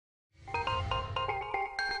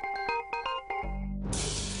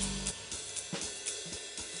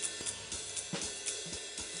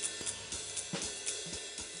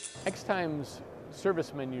Xtime's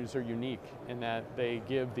service menus are unique in that they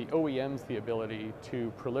give the OEMs the ability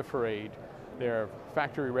to proliferate their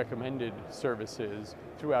factory recommended services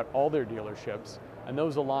throughout all their dealerships, and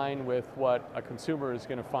those align with what a consumer is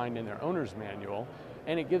going to find in their owner's manual,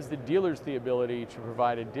 and it gives the dealers the ability to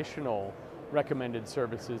provide additional recommended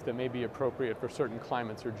services that may be appropriate for certain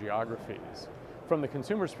climates or geographies. From the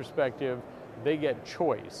consumer's perspective, they get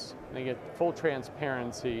choice, they get full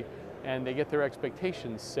transparency, and they get their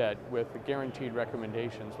expectations set with guaranteed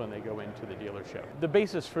recommendations when they go into the dealership. The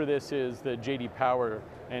basis for this is the J.D. Power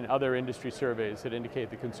and other industry surveys that indicate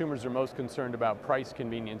that consumers are most concerned about price,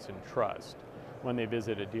 convenience, and trust when they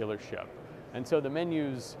visit a dealership. And so the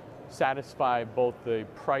menus satisfy both the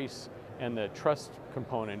price and the trust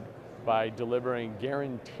component by delivering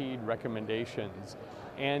guaranteed recommendations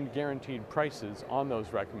and guaranteed prices on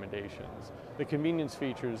those recommendations. The convenience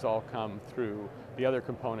features all come through the other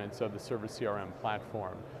components of the Service CRM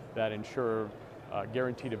platform that ensure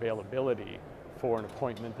guaranteed availability for an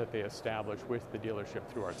appointment that they establish with the dealership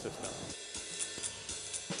through our system.